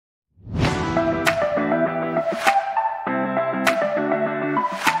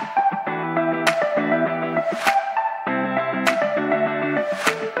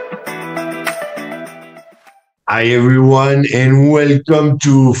Hi everyone, and welcome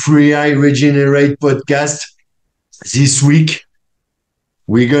to Free Eye Regenerate podcast. This week,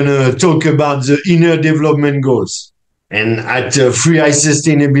 we're gonna talk about the inner development goals. And at Free Eye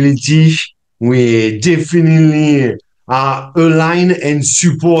Sustainability, we definitely are aligned and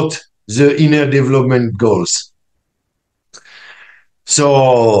support the inner development goals.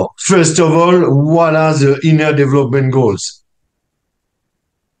 So, first of all, what are the inner development goals?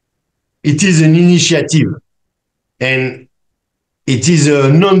 It is an initiative. And it is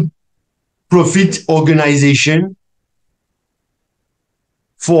a non-profit organization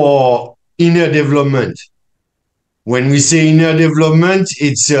for inner development. When we say inner development,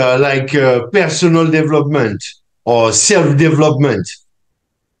 it's like personal development or self-development.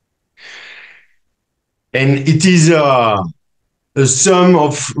 And it is a sum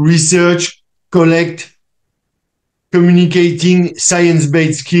of research, collect, communicating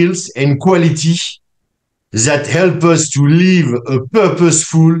science-based skills and quality that help us to live a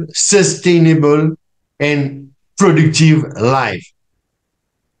purposeful, sustainable, and productive life.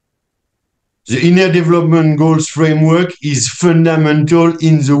 The Inner Development Goals framework is fundamental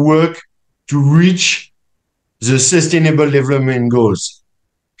in the work to reach the Sustainable Development Goals.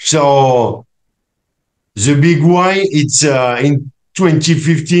 So, the big why, it's in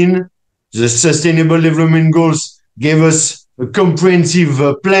 2015, the Sustainable Development Goals gave us a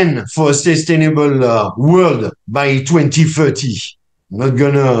comprehensive plan for a sustainable world by 2030. I'm not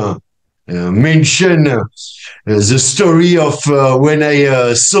gonna mention the story of when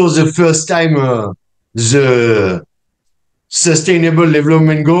I saw the first time the Sustainable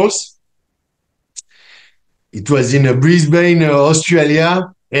Development Goals. It was in Brisbane,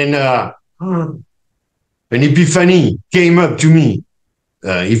 Australia, and an epiphany came up to me.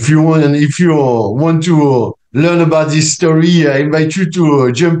 If you want to learn about this story, I invite you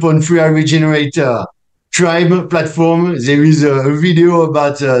to jump on Free Eye Regenerator Tribe platform. There is a video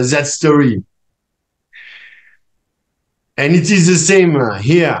about that story. And it is the same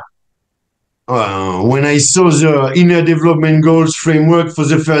here. When I saw the Inner Development Goals framework for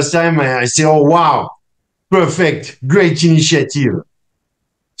the first time, I say, oh, wow, perfect, great initiative.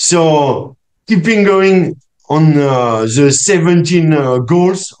 So keeping going on the 17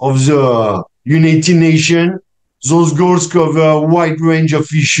 goals of the United Nations, those goals cover a wide range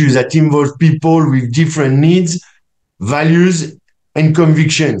of issues that involve people with different needs, values, and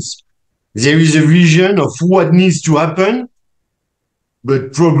convictions. There is a vision of what needs to happen,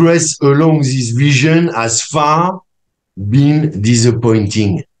 but progress along this vision has far been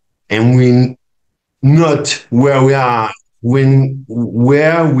disappointing. And we're not where we are,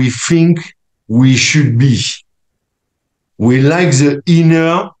 where we think we should be. We lack the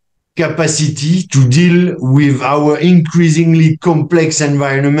inner capacity to deal with our increasingly complex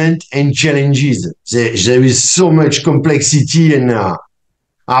environment and challenges. There is so much complexity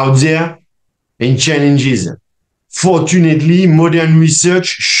out there and challenges. Fortunately, modern research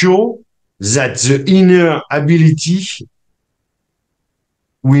shows that the inner ability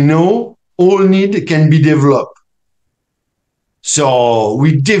we know all need can be developed. So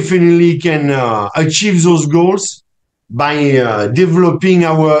we definitely can achieve those goals by developing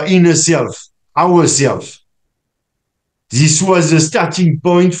our inner self, ourselves. This was the starting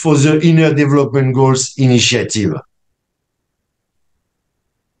point for the Inner Development Goals initiative.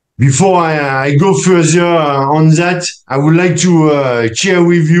 Before I go further on that, I would like to share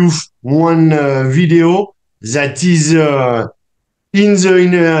with you one video that is in the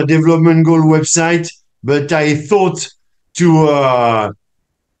Inner Development Goal website, but I thought to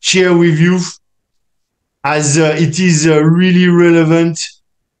share with you as it is really relevant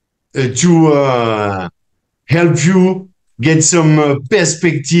to help you get some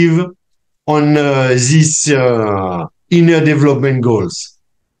perspective on these inner development goals.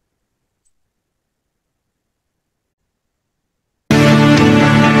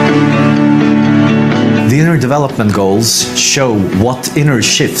 The inner development goals show what inner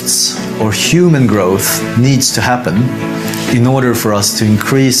shifts or human growth needs to happen in order for us to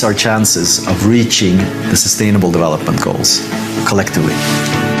increase our chances of reaching the Sustainable Development Goals collectively.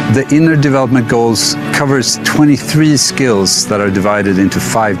 The Inner Development Goals covers 23 skills that are divided into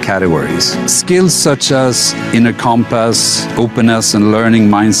 5 categories. Skills such as inner compass, openness and learning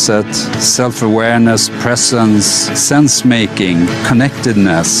mindset, self-awareness, presence, sense-making,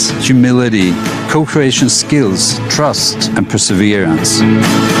 connectedness, humility, co-creation skills, trust, and perseverance.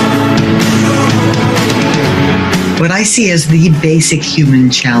 What I see as the basic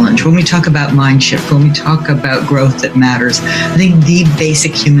human challenge, when we talk about mind shift, when we talk about growth that matters, I think the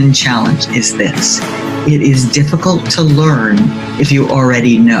basic human challenge is this. It is difficult to learn if you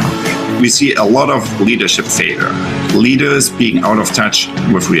already know. we see a lot of leadership failure, leaders being out of touch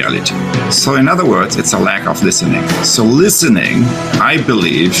with reality. So in other words, it's a lack of listening. So listening, I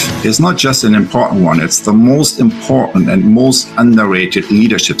believe, is not just an important one, it's the most important and most underrated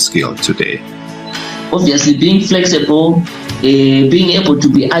leadership skill today. Obviously, being flexible, being able to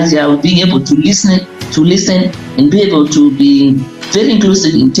be agile, being able to listen, and be able to be very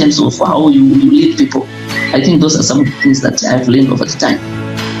inclusive in terms of how you lead people. I think those are some of the things that I've learned over the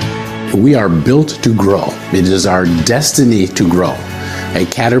time. We are built to grow. It is our destiny to grow. A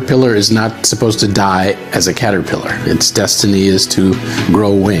caterpillar is not supposed to die as a caterpillar. Its destiny is to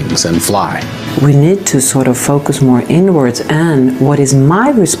grow wings and fly. We need to sort of focus more inwards, and what is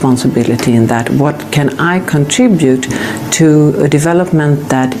my responsibility in that? What can I contribute to a development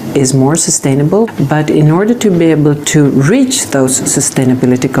that is more sustainable? But in order to be able to reach those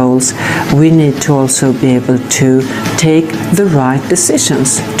sustainability goals, we need to also be able to take the right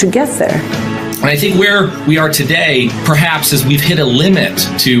decisions to get there. And I think where we are today, perhaps, is we've hit a limit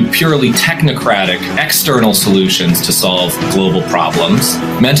to purely technocratic external solutions to solve global problems.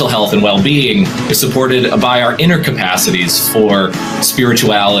 Mental health and well-being is supported by our inner capacities for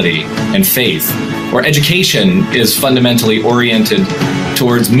spirituality and faith, where education is fundamentally oriented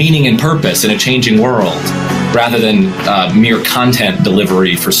towards meaning and purpose in a changing world, rather than mere content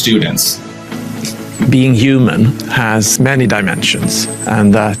delivery for students. Being human has many dimensions,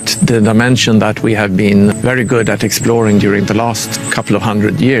 and that the dimension that we have been very good at exploring during the last couple of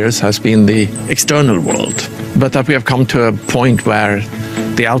 100 years has been the external world, but that we have come to a point where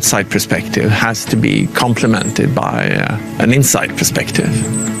the outside perspective has to be complemented by an inside perspective.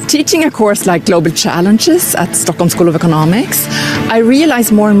 Teaching a course like Global Challenges at Stockholm School of Economics, I realize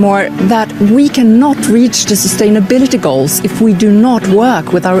more and more that we cannot reach the sustainability goals if we do not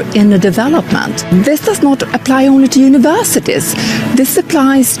work with our inner development. This does not apply only to universities. This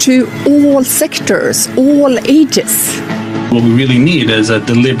applies to all sectors, all ages. What we really need is a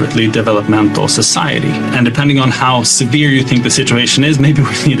deliberately developmental society. And depending on how severe you think the situation is, maybe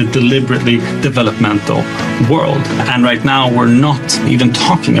we need a deliberately developmental world. And right now, we're not even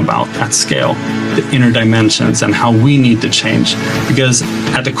talking about at scale the inner dimensions and how we need to change. Because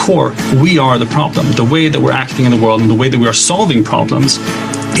at the core, we are the problem. The way that we're acting in the world and the way that we are solving problems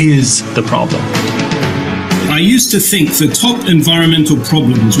is the problem. I used to think the top environmental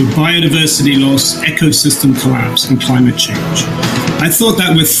problems were biodiversity loss, ecosystem collapse, and climate change. I thought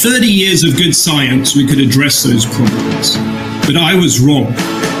that with 30 years of good science, we could address those problems. But I was wrong.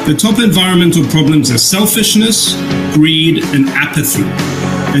 The top environmental problems are selfishness, greed, and apathy.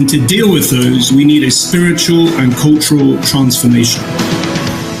 And to deal with those, we need a spiritual and cultural transformation.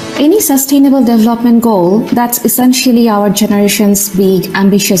 Any sustainable development goal, that's essentially our generation's big,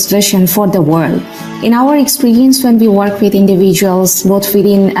 ambitious vision for the world. In our experience, when we work with individuals, both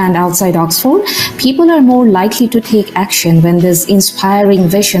within and outside Oxford, people are more likely to take action when these inspiring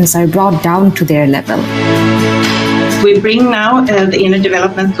visions are brought down to their level. We bring now the inner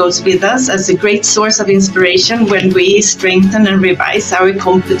development goals with us as a great source of inspiration when we strengthen and revise our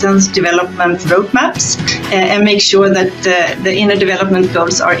competence development roadmaps and make sure that the inner development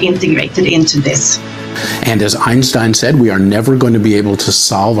goals are integrated into this. And as Einstein said, we are never going to be able to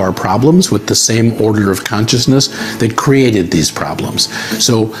solve our problems with the same order of consciousness that created these problems.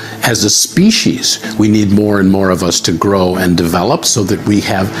 So as a species, we need more and more of us to grow and develop so that we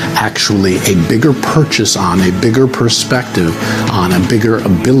have actually a bigger purchase on, a bigger perspective on, a bigger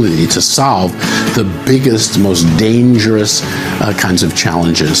ability to solve the biggest, most dangerous kinds of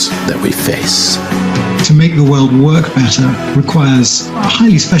challenges that we face. To make the world work better requires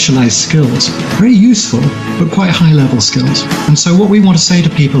highly specialized skills, very useful, but quite high-level skills. And so what we want to say to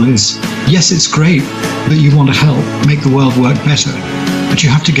people is, yes, it's great that you want to help make the world work better, but you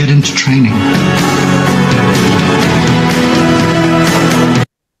have to get into training.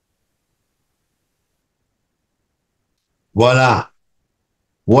 Voila.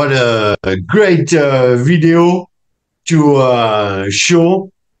 What a great video to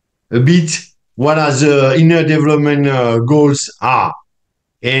show a bit what are the inner development goals are.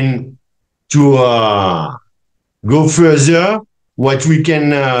 And to go further, what we can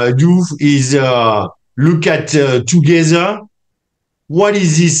do is look at together what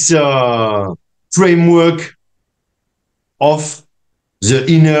is this framework of the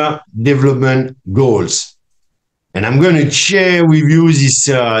inner development goals. And I'm going to share with you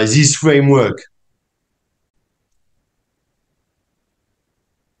this framework.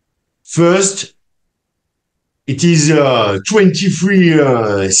 First, it is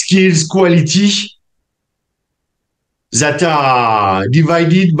 23 skills quality that are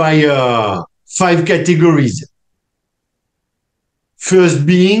divided by 5 categories. First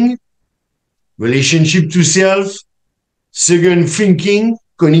being relationship to self. Second, thinking,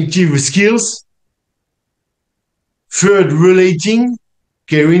 cognitive skills. Third, relating,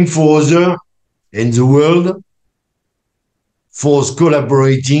 caring for others and the world. Fourth,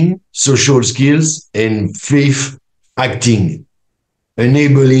 collaborating, social skills. And fifth, acting,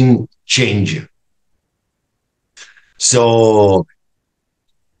 enabling change. So,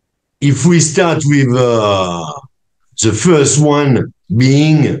 if we start with the first one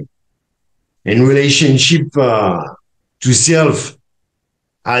being in relationship to self,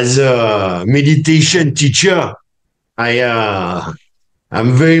 as a meditation teacher, I'm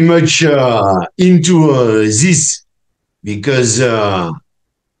very much into this because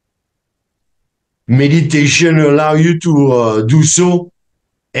meditation allows you to do so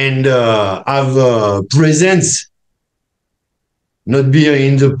and have presence, not be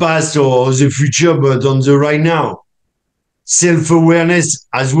in the past or the future, but on the right now. Self-awareness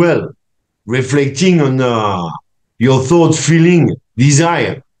as well, reflecting on your thoughts, feeling,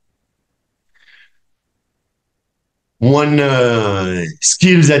 desire. One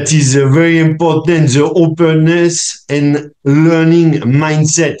skill that is very important, the openness and learning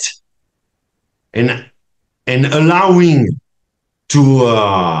mindset, and allowing to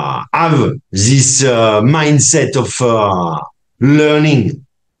have this mindset of learning.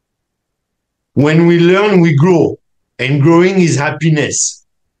 When we learn, we grow, and growing is happiness.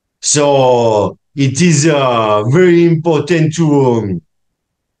 So it is very important to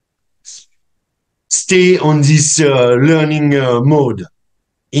stay on this learning mode,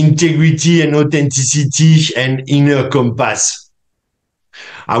 integrity and authenticity and inner compass.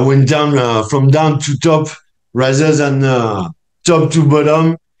 I went down from down to top rather than top to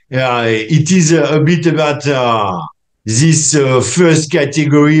bottom. It is a bit about this first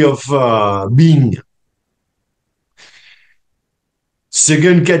category of being.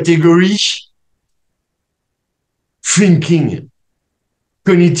 Second category, thinking,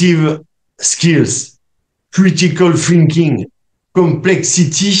 cognitive skills, critical thinking,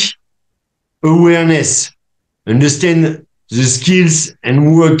 complexity, awareness, understand the skills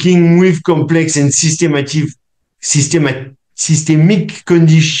and working with complex and systemic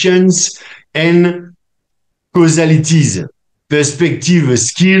conditions and causalities, perspective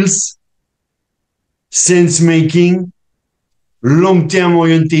skills, sense making, long-term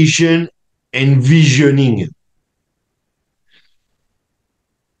orientation, and visioning.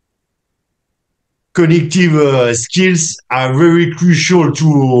 Cognitive skills are very crucial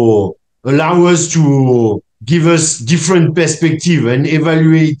to allow us to give us different perspective and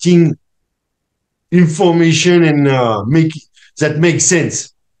evaluating information and that makes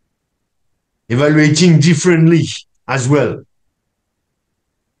sense. Evaluating differently as well.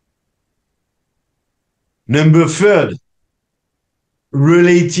 Number third,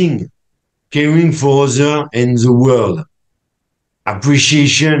 relating, caring for others and the world.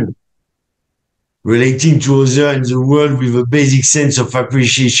 Appreciation, relating to others and the world with a basic sense of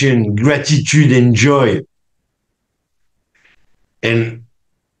appreciation, gratitude and joy. And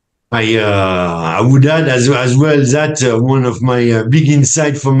I would add as well that one of my big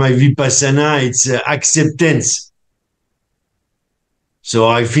insights for my Vipassana, it's acceptance. So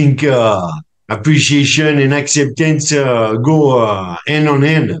I think appreciation and acceptance go hand on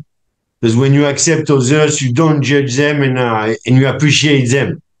hand. Because when you accept others, you don't judge them and you appreciate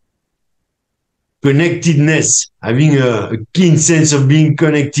them. Connectedness, having a keen sense of being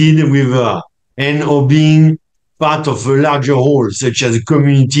connected with and or being part of a larger whole, such as a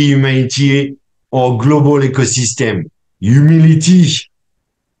community, humanity, or global ecosystem. Humility,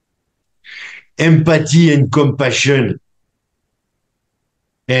 empathy, and compassion.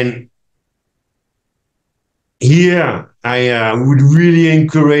 And here, I would really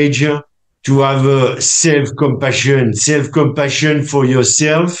encourage you to have a self-compassion for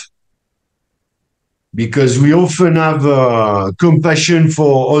yourself, because we often have compassion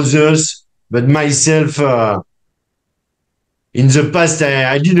for others, but myself, in the past,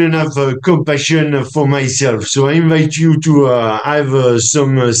 I didn't have compassion for myself. So I invite you to have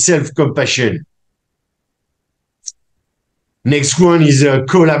some self-compassion. Next one is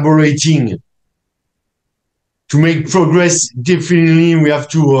collaborating. To make progress, definitely we have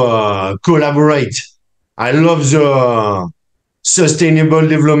to collaborate. I love the Sustainable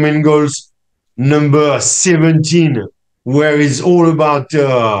Development Goals number 17, where it's all about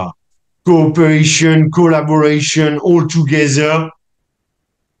cooperation, collaboration, all together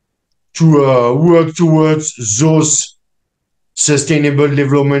to work towards those Sustainable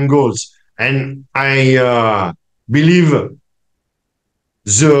Development Goals. And I believe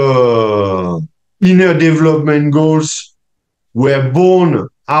the Inner Development Goals were born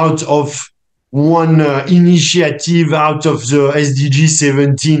out of one initiative out of the SDG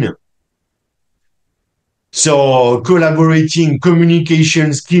 17. So collaborating,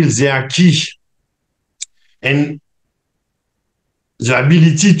 communication skills, they are key. And the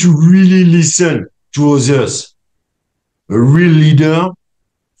ability to really listen to others. A real leader,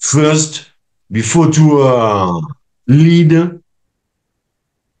 first, before to lead,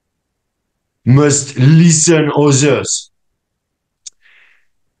 must listen others.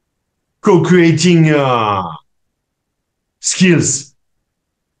 Co-creating skills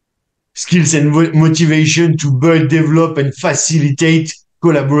and motivation to build, develop, and facilitate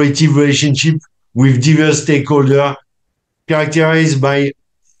collaborative relationship with diverse stakeholders, characterized by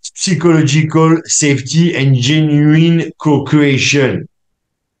psychological safety and genuine co-creation.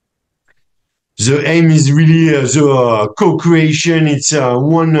 The aim is really the co-creation. It's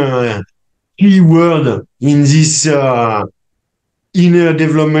one key word in this inner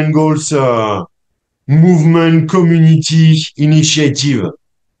development goals movement community initiative.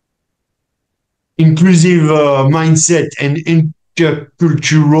 Inclusive mindset and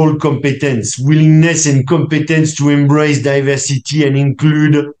intercultural competence, willingness and competence to embrace diversity and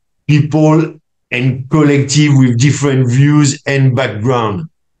include people and collective with different views and background.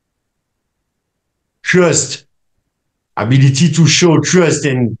 Trust, ability to show trust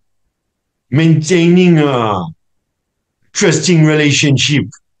and maintaining a trusting relationship,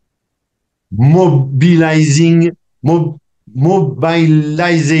 mobilization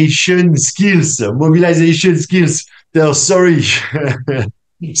skills. Sorry,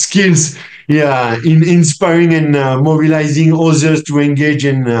 skills. Yeah, in inspiring and mobilizing others to engage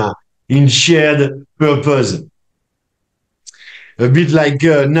in shared purpose. A bit like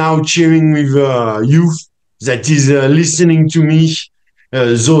now sharing with youth that is listening to me,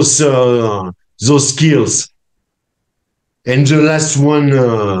 those skills. And the last one,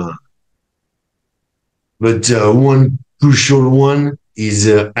 but one crucial one is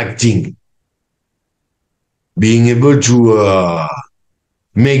acting. Being able to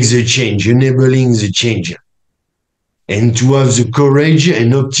make the change, enabling the change. And to have the courage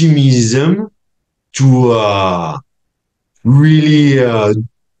and optimism to really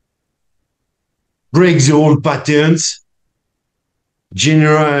break the old patterns,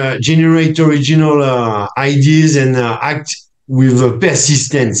 generate original ideas, and act with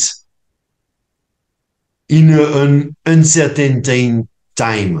persistence in an uncertain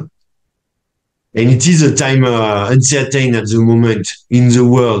time. And it is a time uncertain at the moment in the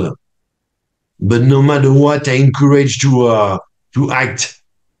world. But no matter what, I encourage to act.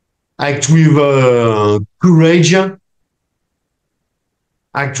 Act with courage,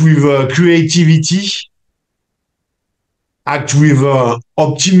 act with creativity, act with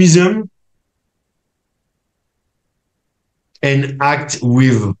optimism, and act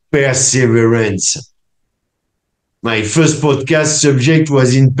with perseverance. My first podcast subject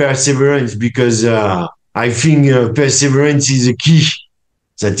was in perseverance because I think perseverance is a key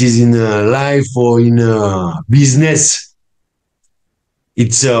that is in life or in business.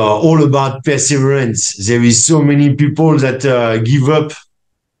 It's all about perseverance. There is so many people that give up,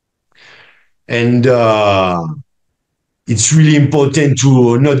 and it's really important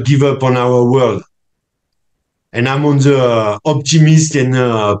to not give up on our world. And I'm on the optimist and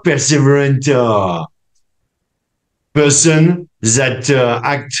perseverant person that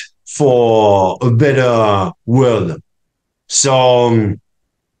act for a better world. So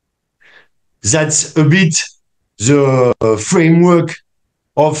that's a bit the framework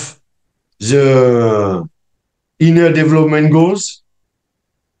of the inner development goals.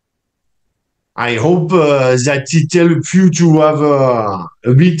 I hope that it helps you to have a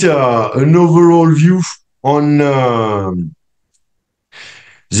bit an overall view on the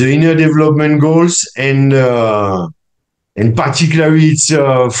inner development goals and particularly its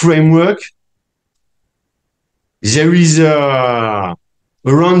framework. There is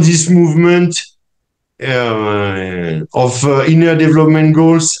around this movement of inner development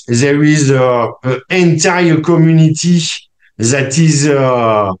goals, there is an entire community that is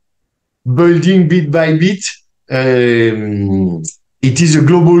building bit by bit. It is a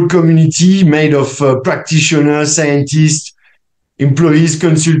global community made of practitioners, scientists, employees,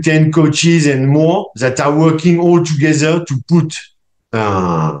 consultants, coaches, and more that are working all together to put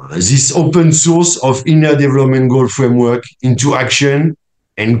this open source of inner development goal framework into action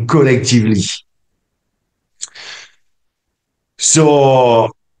and collectively. So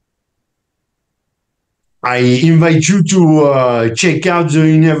I invite you to check out the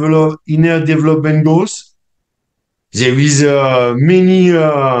inner development goals. There is many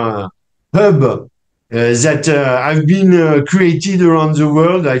hub that have been created around the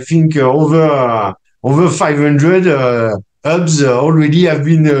world. I think over 500 hubs already have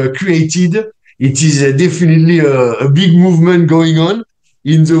been created. It is definitely a big movement going on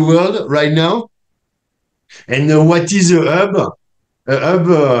in the world right now. And what is a hub? A hub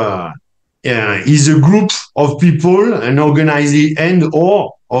is a group of people, an organization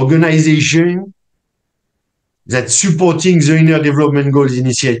and/or organization that's supporting the Inner Development Goals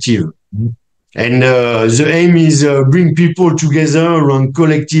initiative. And the aim is bring people together around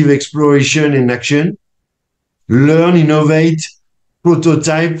collective exploration and action, learn, innovate,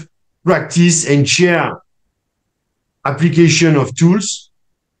 prototype, practice, and share application of tools,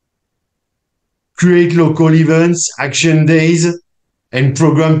 create local events, action days, and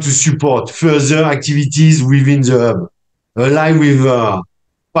program to support further activities within the hub, align with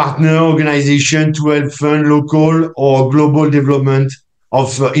partner organization to help fund local or global development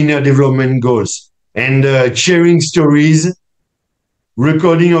of inner development goals, and sharing stories,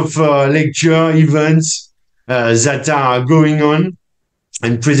 recording of lecture events that are going on,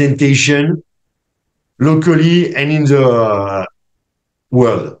 and presentation locally and in the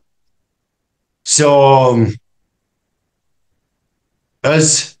world. So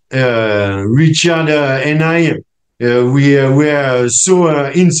us, Richard and I, we were so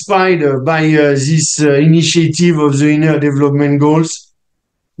inspired by this initiative of the Inner Development Goals.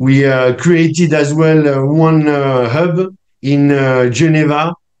 We created as well one hub in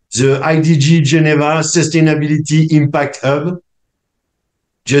Geneva, the IDG Geneva Sustainability Impact Hub.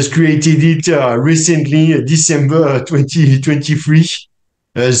 Just created it recently, December 2023.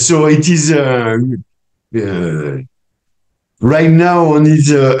 So it is right now on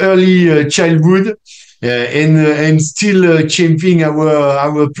its early childhood, and still shaping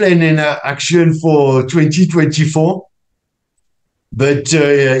our plan and action for 2024. But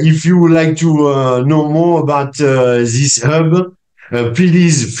if you would like to know more about this hub,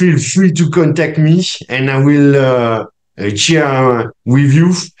 please feel free to contact me, and I will share with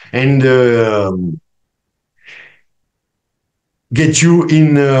you and get you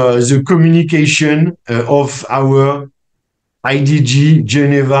in the communication of our IDG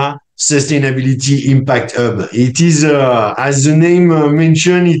Geneva Sustainability Impact Hub. It is, as the name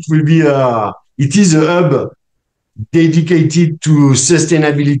mentioned, it is a hub dedicated to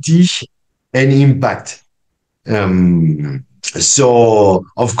sustainability and impact. So,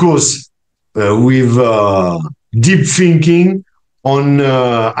 of course, with deep thinking on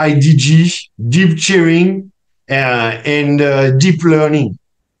IDG, deep sharing, and deep learning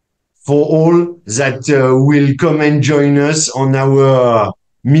for all that will come and join us on our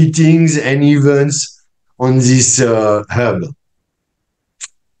meetings and events on this hub.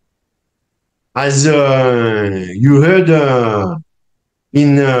 As you heard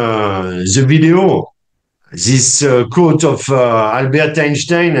in the video, this quote of Albert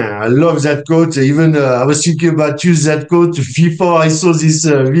Einstein, I love that quote. Even I was thinking about use that quote before I saw this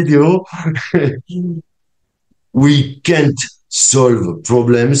video. We can't solve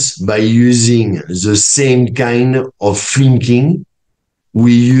problems by using the same kind of thinking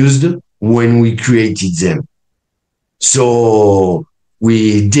we used when we created them. So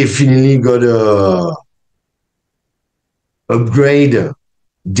we definitely gotta upgrade,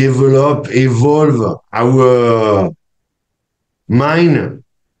 develop, evolve our mind,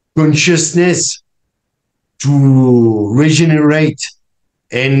 consciousness to regenerate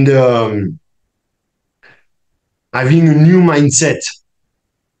and having a new mindset,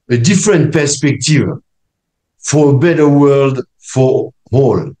 a different perspective for a better world for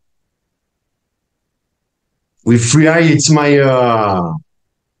all. With Free-I, it's my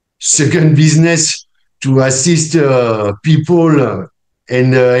second business to assist people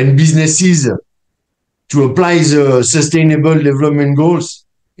and businesses to apply the sustainable development goals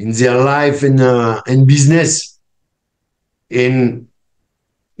in their life and business. And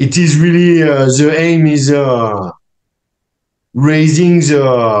it is really the aim is raising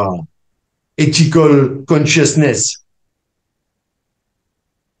the ethical consciousness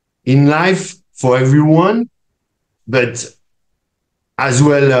in life for everyone, but as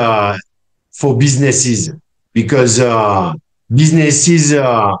well for businesses, because businesses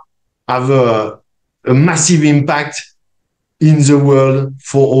have a massive impact in the world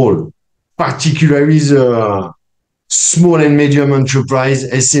for all, particularly the small and medium enterprise,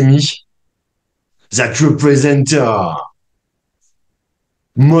 SME, that represent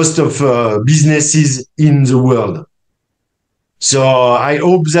most of businesses in the world. So I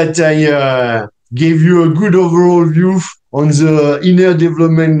hope that I gave you a good overall view on the inner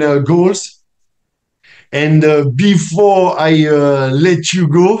development goals. And before I let you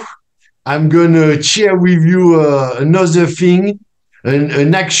go, I'm gonna share with you another thing,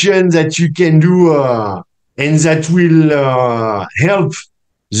 an action that you can do, and that will help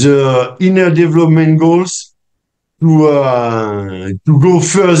the inner development goals to go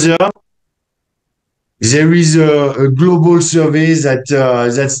further. There is a global survey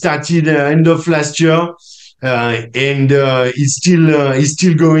that started end of last year, and it's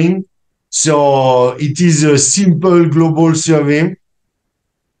still going. So it is a simple global survey.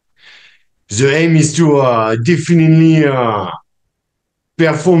 The aim is to definitely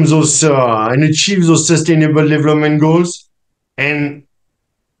perform those and achieve those sustainable development goals, and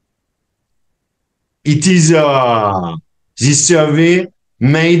it is this survey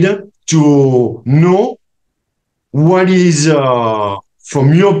made to know what is,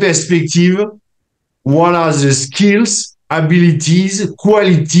 from your perspective, what are the skills, abilities,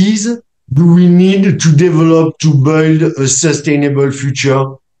 qualities do we need to develop to build a sustainable future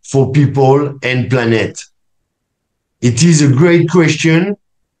for people and planet? It is a great question.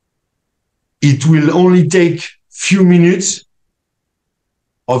 It will only take few minutes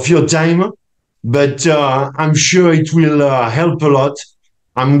of your time, but I'm sure it will help a lot.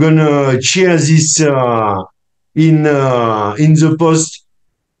 I'm gonna share this in the post,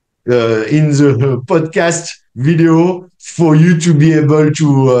 in the podcast video for you to be able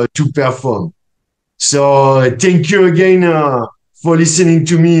to perform. So thank you again for listening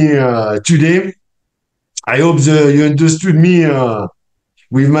to me today. I hope you understood me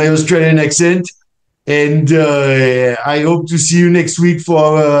with my Australian accent, and I hope to see you next week for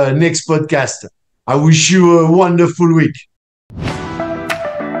our next podcast. I wish you a wonderful week.